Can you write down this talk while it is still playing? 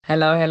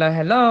Hello, hello,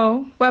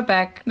 hello. We're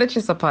back. The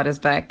Chisel Pod is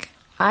back.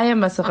 I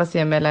am Masaka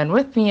Siamela, and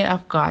with me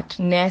I've got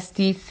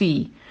Nasty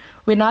C.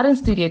 We're not in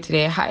studio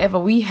today, however,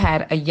 we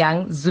had a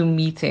young Zoom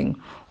meeting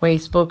where he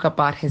spoke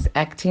about his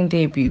acting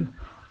debut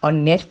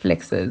on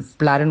Netflix's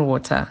Blood and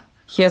Water.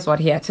 Here's what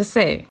he had to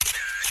say.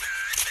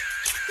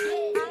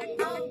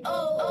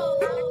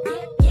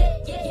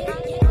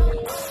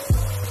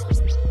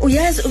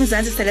 Uyazi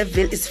uMzansi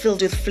Celebville is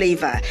filled with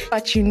flavor.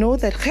 But you know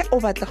that ge o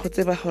batla go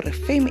tseba hore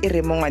fame e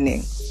re mo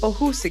ngwaneng, or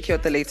who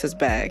secured the latest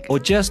bag, or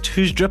just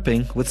who's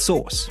dripping with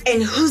sauce.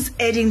 and who's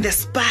adding the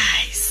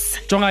spice.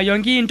 Jonga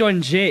yonke into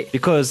nje.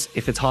 Because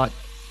if it's hot,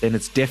 then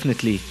it's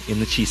definitely in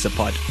the Chisa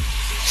pod.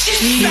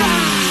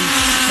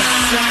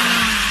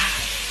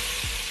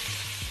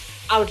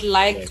 I would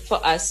like for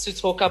us to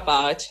talk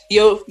about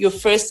your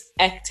first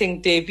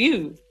acting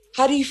debut.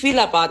 How do you feel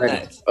about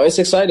that? Oh, it's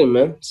exciting,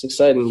 man. It's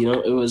exciting.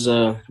 It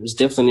was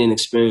definitely an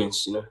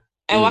experience.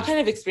 And what kind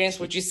of experience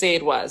would you say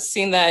it was?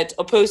 Seeing that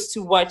opposed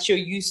to what you're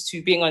used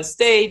to being on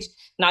stage,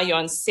 now you're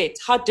on set.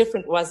 How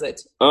different was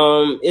it?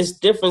 It's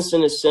different in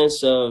the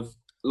sense of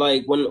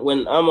like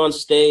when I'm on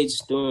stage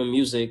doing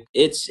music,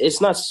 it's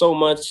not so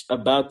much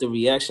about the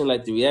reaction.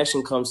 Like the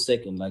reaction comes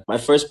second. Like my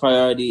first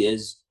priority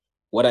is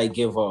what I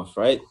give off,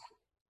 right?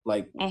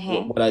 Like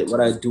what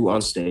I do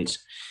on stage.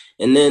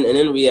 And then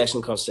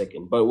reaction comes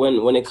second. But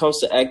when it comes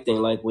to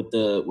acting, like with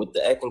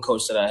the acting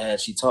coach that I had,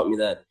 she taught me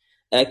that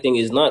acting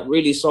is not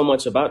really so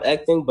much about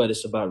acting, but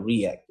it's about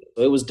reacting.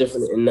 So it was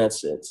different in that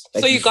sense.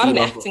 Like so you got an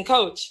acting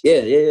coach?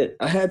 Yeah.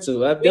 I had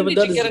to. I've never done this. When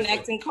did you get an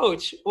acting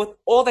coach with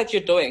all that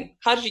you're doing?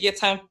 How did you get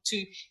time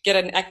to get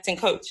an acting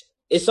coach?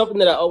 It's something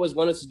that I always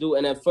wanted to do,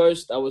 and at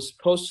first I was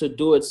supposed to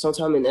do it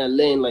sometime in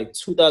LA in like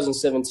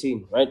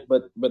 2017, right?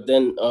 But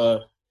then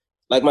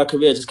like my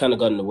career just kind of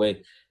got in the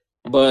way.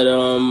 But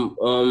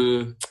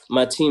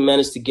my team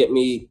managed to get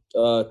me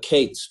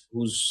Kate,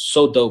 who's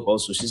so dope.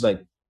 Also, she's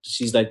like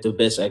the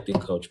best acting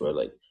coach, bro.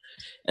 Like,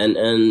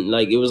 and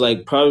like it was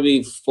like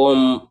probably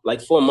 4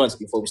 months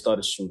before we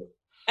started shooting.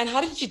 And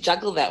how did you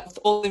juggle that with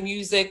all the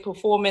music,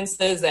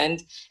 performances,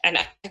 and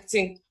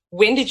acting?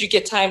 When did you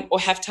get time or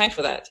have time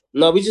for that?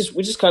 No, we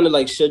just kind of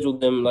like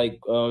scheduled them like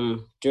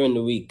during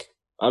the week.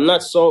 I'm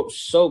not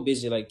so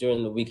busy like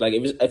during the week. Like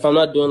if I'm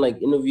not doing like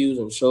interviews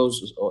and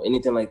shows or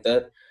anything like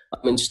that,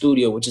 I'm in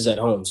studio, which is at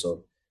home,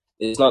 so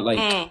it's not like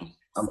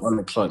I'm on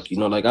the clock,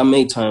 Like I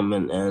made time,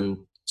 and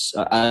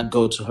I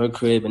go to her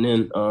crib, and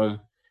then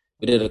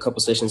we did a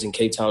couple sessions in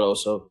Cape Town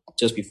also,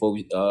 just before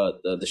we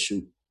the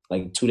shoot,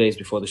 like 2 days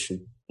before the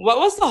shoot. What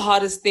was the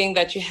hardest thing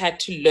that you had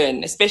to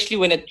learn, especially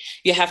when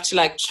you have to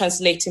like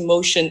translate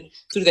emotion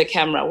through the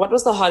camera? What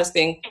was the hardest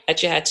thing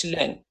that you had to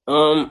learn?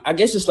 I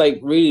guess it's like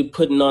really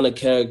putting on a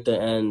character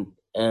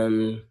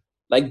and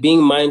like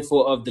being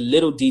mindful of the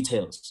little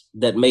details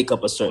that make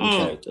up a certain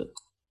character.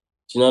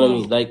 Do you know what I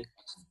mean? Like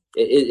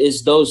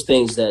it's those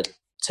things that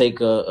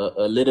take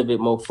a little bit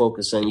more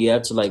focus, and you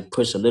have to like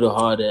push a little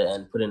harder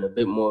and put in a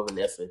bit more of an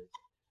effort.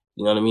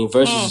 You know what I mean?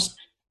 Versus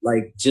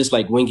like just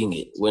like winging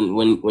it.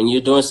 When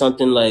you're doing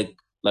something like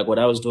what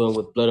I was doing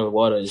with Blood and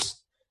Water,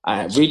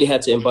 I really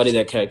had to embody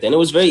that character, and it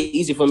was very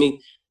easy for me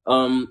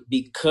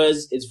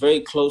because it's very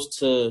close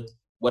to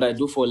what I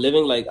do for a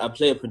living. Like I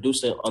play a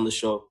producer on the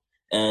show.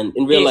 And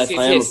in real life, I'm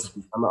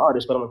an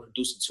artist, but I'm a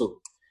producer too,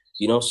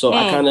 So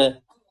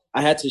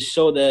I had to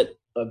show that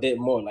a bit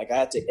more. Like I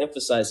had to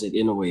emphasize it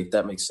in a way, if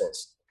that makes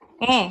sense.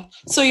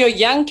 So your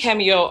young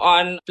cameo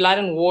on Blood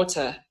and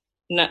Water.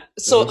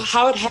 So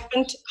how it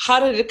happened? How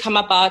did it come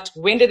about?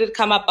 When did it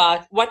come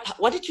about?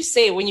 What did you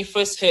say when you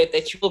first heard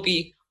that you will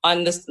be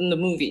on this in the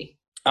movie?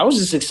 I was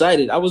just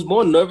excited. I was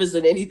more nervous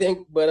than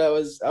anything, but I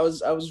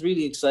was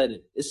really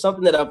excited. It's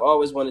something that I've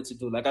always wanted to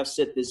do. Like I've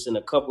said this in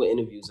a couple of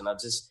interviews, and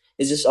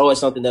it's just always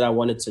something that I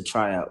wanted to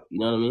try out. You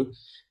know what I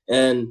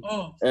mean?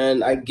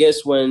 And I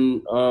guess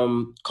when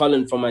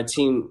Colin from my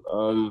team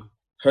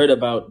heard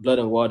about Blood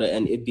and Water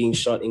and it being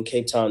shot in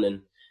Cape Town,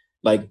 and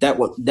like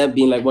that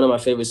being like one of my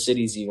favorite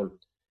cities, even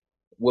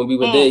when we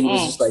were there, he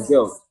was just like,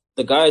 "Yo,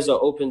 the guys are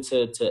open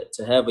to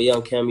have a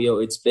young cameo.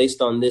 It's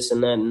based on this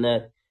and that and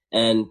that,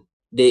 and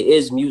there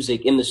is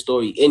music in the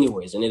story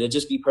anyways, and it'll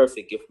just be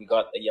perfect if we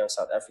got a young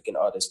South African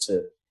artist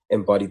to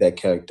embody that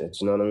character." Do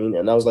you know what I mean?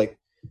 And that was like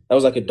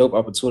a dope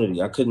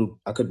opportunity. I couldn't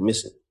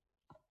miss it.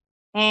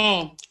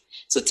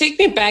 So take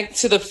me back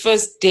to the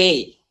first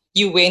day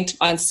you went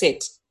on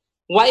set.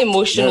 What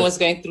emotion was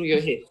going through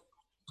your head?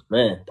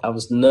 Man, I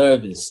was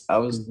nervous. I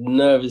was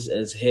nervous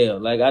as hell.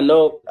 Like I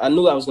knew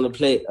I was gonna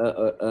play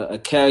a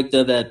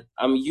character that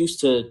I'm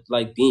used to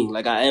like being.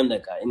 Like I am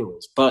that guy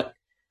anyways. But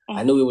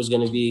I knew it was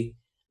gonna be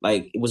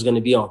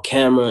on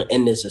camera,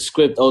 and there's a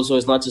script. Also,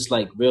 it's not just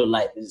like real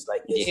life. It's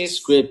like there's a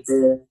script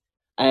there.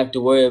 I have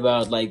to worry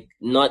about like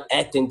not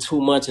acting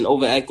too much and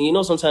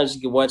overacting. Sometimes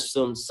you can watch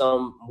some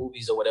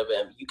movies or whatever,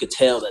 and you could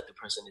tell that the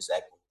person is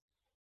acting.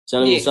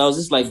 So, I mean? So I was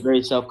just like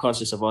very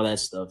self-conscious of all that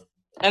stuff.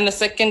 And the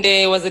second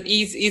day, was it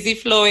easy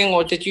flowing,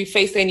 or did you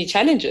face any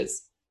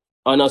challenges?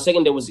 Oh no,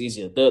 second day was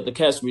easier. The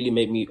cast really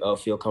made me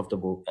feel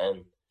comfortable,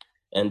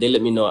 and they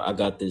let me know I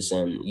got this,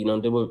 and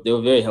they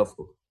were very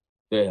helpful.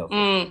 Very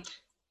helpful.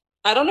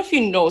 I don't know if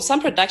you know, some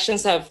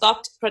productions have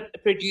stopped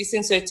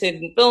producing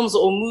certain films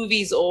or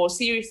movies or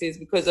series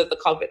because of the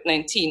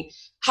COVID-19.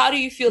 How do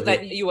you feel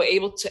that you were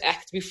able to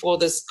act before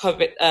this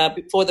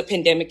before the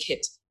pandemic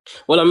hit?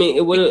 Well, I mean,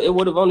 it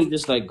would have only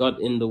just like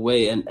got in the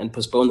way and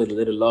postponed it a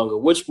little longer,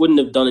 which wouldn't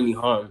have done any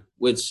harm.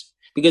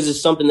 Because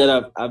it's something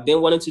that I've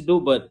been wanting to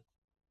do, but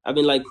I've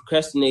been like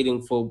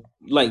procrastinating for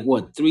like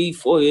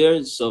 3-4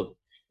 years, so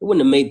it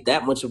wouldn't have made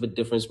that much of a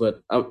difference.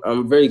 But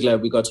I'm very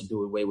glad we got to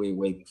do it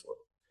way before.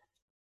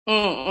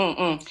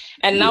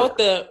 And now with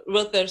the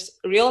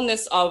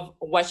realness of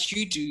what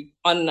you do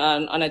on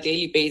a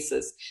daily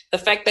basis, the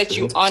fact that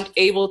you aren't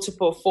able to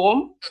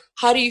perform,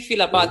 how do you feel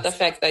about the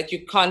fact that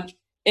you can't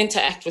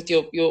interact with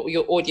your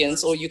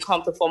audience, or you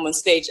can't perform on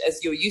stage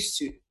as you're used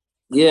to?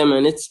 Yeah,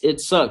 man, it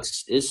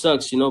sucks. It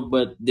sucks,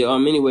 but there are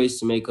many ways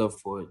to make up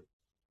for it.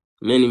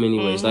 Many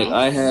ways. Like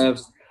I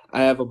have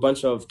a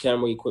bunch of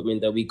camera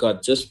equipment that we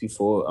got just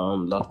before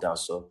lockdown,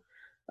 so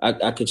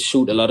I could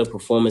shoot a lot of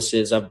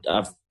performances. I've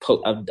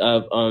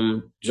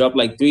dropped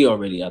like 3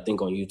 already, I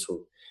think, on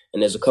YouTube,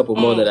 and there's a couple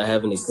more that I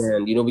have in the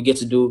can. We get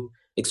to do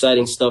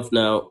exciting stuff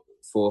now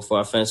for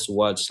our fans to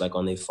watch, like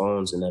on their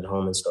phones and at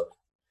home and stuff.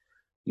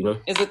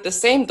 Is it the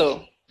same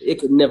though? It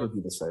could never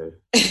be the same.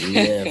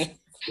 Yeah.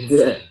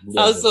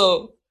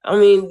 Also, I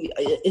mean,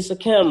 it's a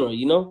camera.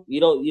 You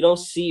don't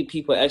see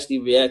people actually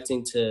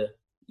reacting to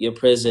your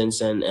presence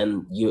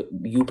and you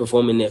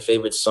performing their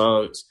favorite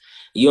songs.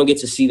 You don't get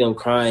to see them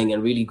crying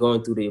and really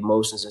going through the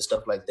emotions and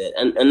stuff like that.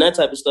 And that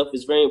type of stuff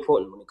is very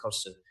important when it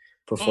comes to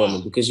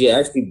performing, because you're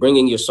actually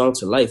bringing your song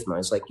to life, man.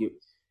 It's like you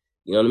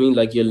know what I mean?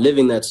 Like you're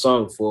living that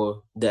song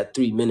for that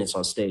 3 minutes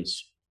on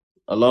stage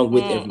along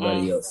with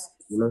everybody else,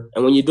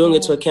 And when you're doing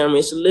it to a camera,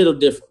 it's a little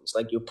different. It's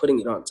like you're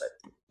putting it on type.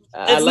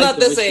 It's not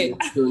the same.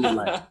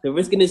 The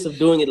riskiness of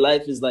doing it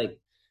live is like,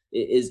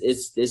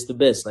 it's the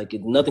best. Like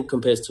nothing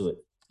compares to it.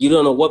 You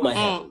don't know what might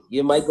happen.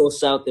 You might go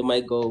south, it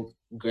might go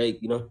great,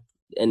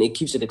 and it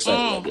keeps it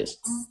exciting, I guess.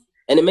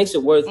 And it makes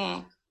it worth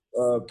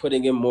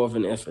putting in more of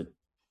an effort.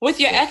 With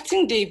your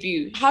acting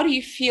debut, how do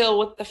you feel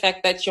with the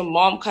fact that your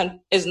mom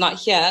is not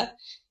here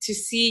to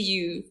see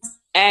you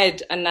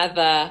add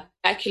another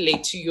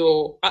accolade to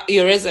your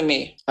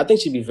resume? I think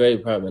she'd be very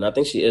proud, man. I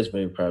think she is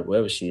very proud,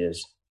 wherever she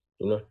is,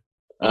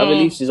 I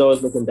believe she's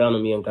always looking down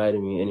on me and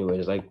guiding me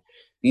anyways. Like,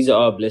 these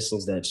are all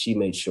blessings that she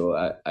made sure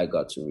I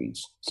got to reach.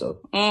 So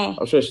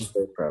I'm sure she's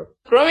very proud.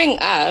 Growing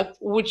up,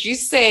 would you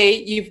say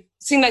you've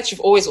seen that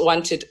you've always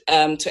wanted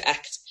to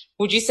act?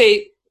 Would you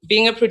say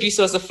being a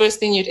producer was the first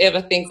thing you'd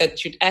ever think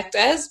that you'd act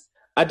as?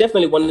 I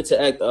definitely wanted to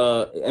act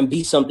and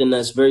be something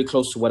that's very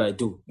close to what I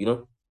do,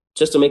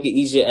 just to make it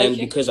easier. And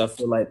because I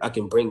feel like I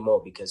can bring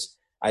more, because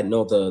I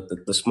know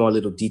the small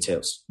little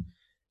details. Do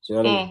you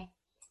know what I mean?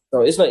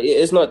 So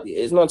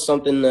it's not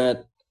something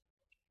that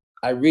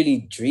I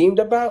really dreamed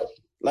about.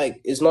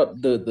 Like, it's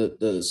not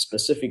the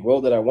specific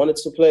role that I wanted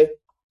to play.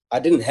 I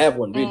didn't have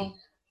one really.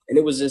 And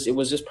it was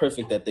just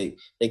perfect that they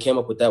came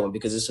up with that one,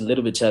 because it's a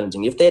little bit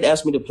challenging. If they'd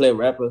asked me to play a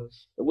rapper,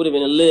 it would have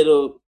been a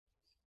little,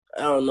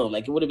 I don't know,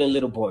 like it would have been a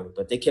little boring,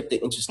 but they kept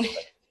it interesting.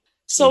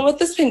 So with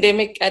this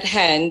pandemic at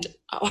hand,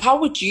 how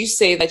would you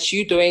say that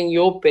you're doing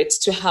your bit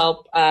to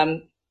help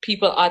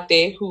people out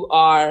there who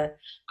are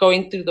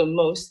going through the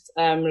most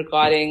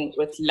regarding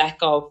with lack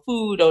of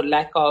food or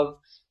lack of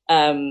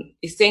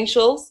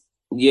essentials?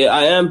 Yeah,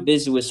 I am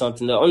busy with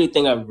something. The only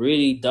thing I've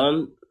really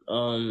done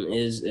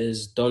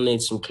is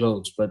donate some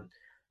clothes, but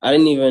I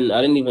didn't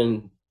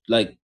even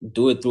like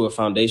do it through a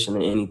foundation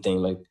or anything.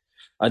 Like,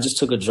 I just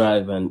took a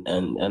drive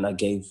and I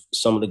gave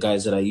some of the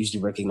guys that I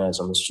usually recognize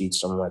on the streets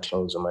some of my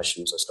clothes and my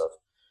shoes and stuff.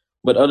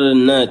 But other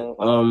than that,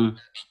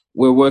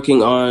 we're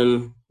working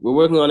on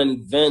an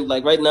event.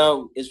 Like right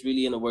now, it's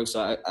really in the works.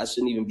 So I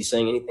shouldn't even be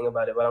saying anything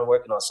about it, but I'm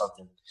working on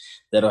something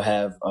that'll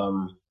have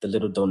the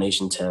little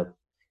donation tab.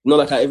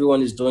 Like how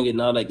everyone is doing it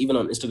now, like even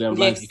on Instagram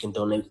Live, you can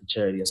donate to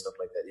charity and stuff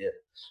like that. Yeah.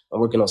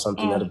 I'm working on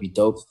something that'll be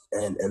dope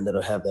and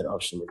that'll have that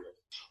option in there.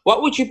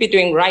 What would you be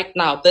doing right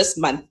now this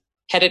month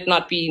had it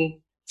not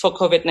been for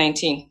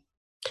COVID-19?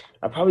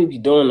 I'd probably be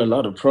doing a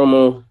lot of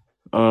promo.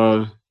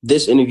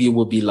 This interview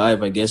will be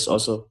live, I guess,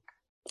 also.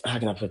 How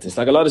can I put this?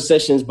 Like a lot of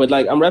sessions, but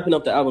like I'm wrapping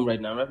up the album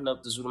right now. I'm wrapping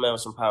up the Zulu Man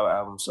with Some Power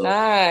album. So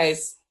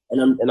nice.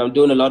 And I'm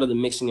doing a lot of the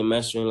mixing and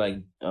mastering like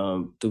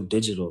through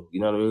digital. You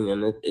know what I mean?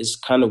 And it's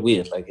kind of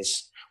weird. Like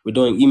we're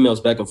doing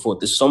emails back and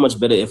forth. It's so much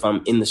better if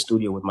I'm in the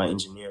studio with my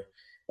engineer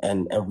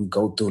and we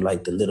go through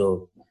like the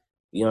little,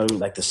 you know what I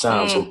mean, like the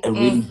sounds and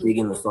really dig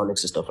in the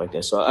phonics and stuff like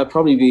that. So I'd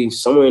probably be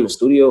somewhere in the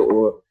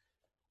studio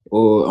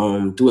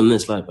or doing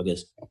this live, I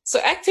guess. So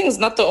acting is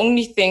not the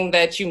only thing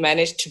that you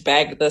managed to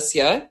bag this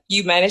year.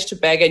 You managed to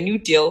bag a new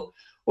deal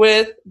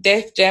with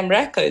Def Jam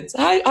Records.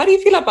 How do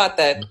you feel about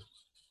that?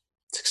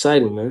 It's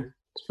exciting, man.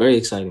 It's very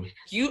exciting.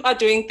 You are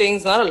doing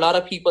things not a lot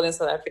of people in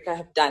South Africa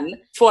have done.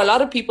 For a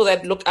lot of people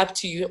that look up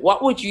to you,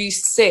 what would you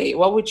say?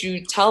 What would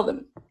you tell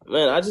them?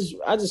 Man,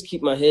 I just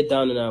keep my head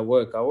down and I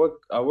work.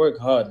 I work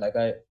hard. Like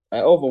I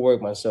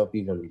overwork myself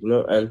even,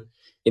 and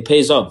it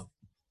pays off.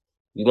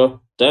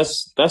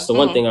 That's the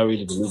one thing I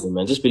really believe in,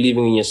 man. Just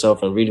believing in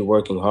yourself and really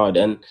working hard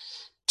and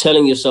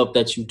telling yourself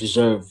that you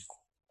deserve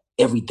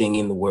everything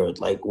in the world.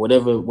 Like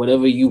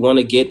whatever you want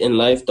to get in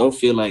life, don't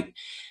feel like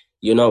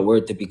you're not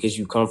worth it because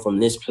you come from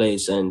this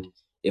place. And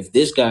if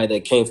this guy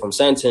that came from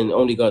Santon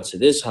only got to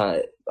this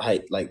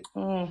height, like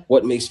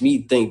what makes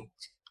me think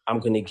I'm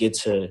going to get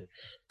to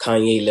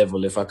Kanye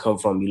level if I come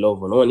from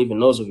Illovo? No one even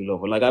knows of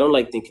Illovo. Like, I don't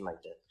like thinking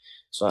like that.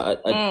 So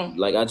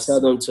I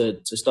tell them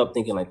to stop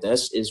thinking like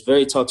that. It's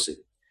very toxic.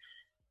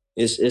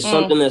 It's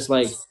something that's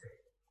like,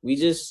 we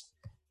just,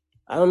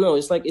 I don't know.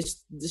 It's like,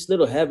 it's this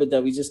little habit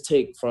that we just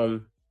take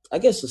from, I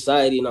guess,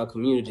 society and our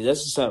community.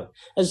 That's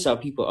just how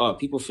people are.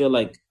 People feel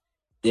like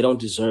they don't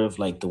deserve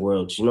like the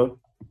world, you know?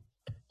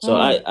 So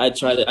I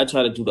try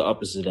to do the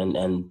opposite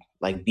and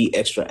like be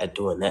extra at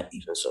doing that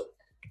even. So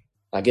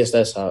I guess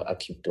that's how I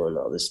keep doing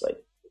all this like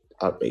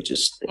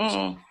outrageous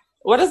things.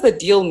 What does the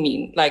deal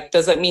mean? Like,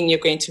 does it mean you're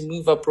going to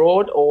move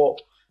abroad, or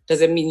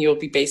does it mean you'll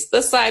be based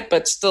this side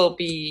but still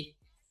be?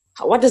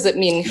 What does it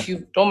mean, if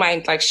you don't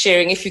mind like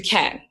sharing, if you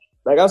can?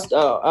 Like I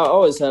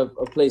always have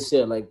a place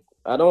here. Like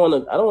I don't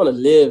want to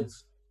live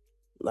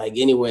like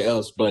anywhere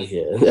else but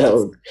here.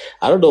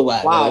 I don't know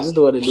why. Wow. I just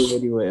don't want to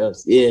live anywhere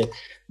else. Yeah,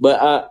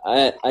 but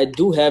I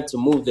do have to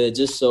move there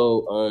just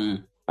so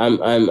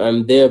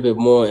I'm there a bit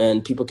more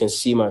and people can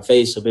see my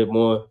face a bit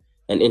more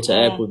and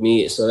interact with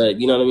me, so that,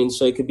 you know what I mean?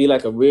 So it could be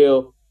like a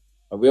real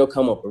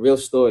come up, a real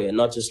story, and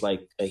not just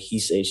like a he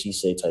say, she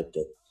say type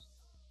thing.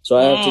 So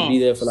I have to be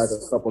there for like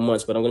a couple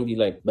months, but I'm going to be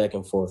like back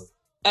and forth.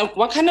 And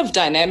what kind of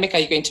dynamic are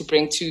you going to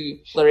bring to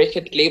the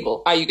record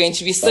label? Are you going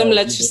to be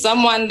similar to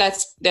someone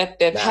that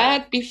they've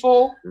had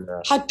before?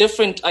 How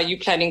different are you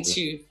planning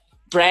to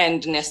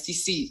brand Nasty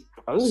C?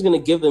 I'm just going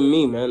to give them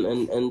me, man,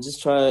 and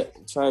just try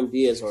and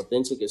be as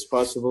authentic as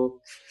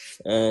possible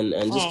and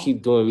just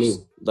keep doing me.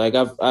 Like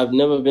I've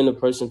never been a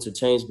person to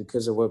change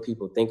because of what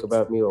people think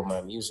about me or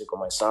my music or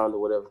my sound or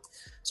whatever.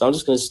 So I'm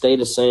just going to stay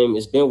the same.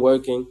 It's been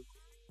working,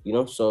 you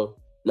know, so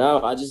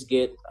now I just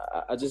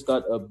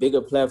got a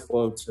bigger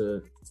platform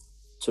to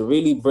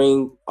really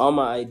bring all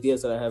my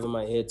ideas that I have in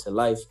my head to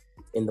life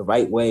in the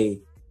right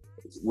way,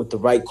 with the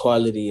right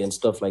quality and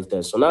stuff like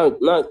that. So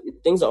now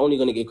things are only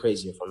gonna get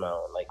crazier from now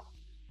on. Like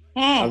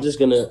I'm just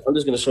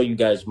gonna show you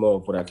guys more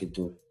of what I could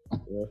do.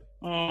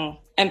 Yeah?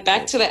 And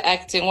back to the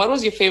acting, what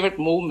was your favorite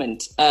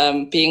moment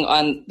being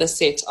on the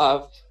set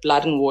of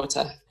Blood and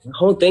Water? The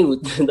whole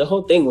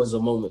thing was a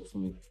moment for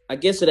me. I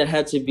guess it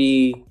had to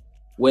be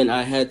when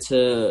I had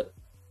to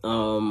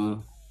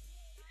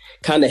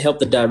kind of help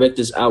the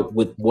directors out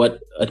with what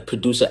a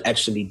producer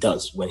actually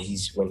does when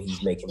he's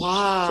making music.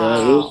 Wow. So,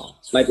 I mean,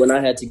 like when I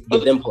had to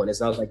give them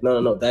pointers, I was like,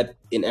 no, that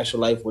in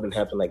actual life wouldn't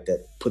happen like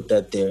that. Put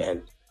that there.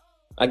 And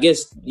I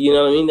guess, you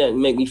know what I mean? That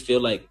make me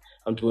feel like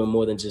I'm doing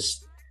more than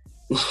just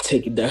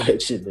taking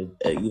direction.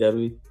 You know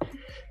what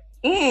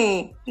I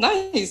mean?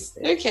 Nice.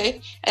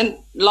 Okay. And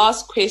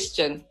last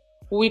question.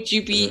 Would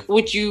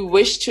you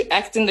wish to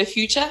act in the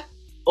future?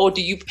 Or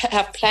do you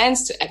have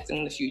plans to act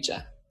in the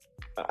future?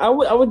 I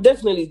would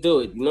definitely do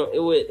it. You know,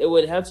 it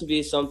would have to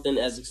be something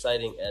as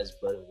exciting as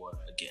Blood and Water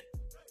again.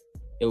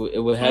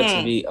 It would have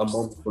to be a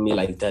moment for me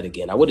like that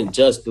again. I wouldn't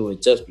just do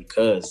it just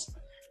because.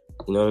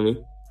 You know what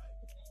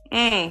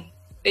I mean?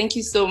 Thank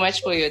you so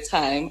much for your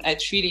time. I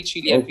truly,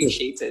 truly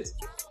appreciate it.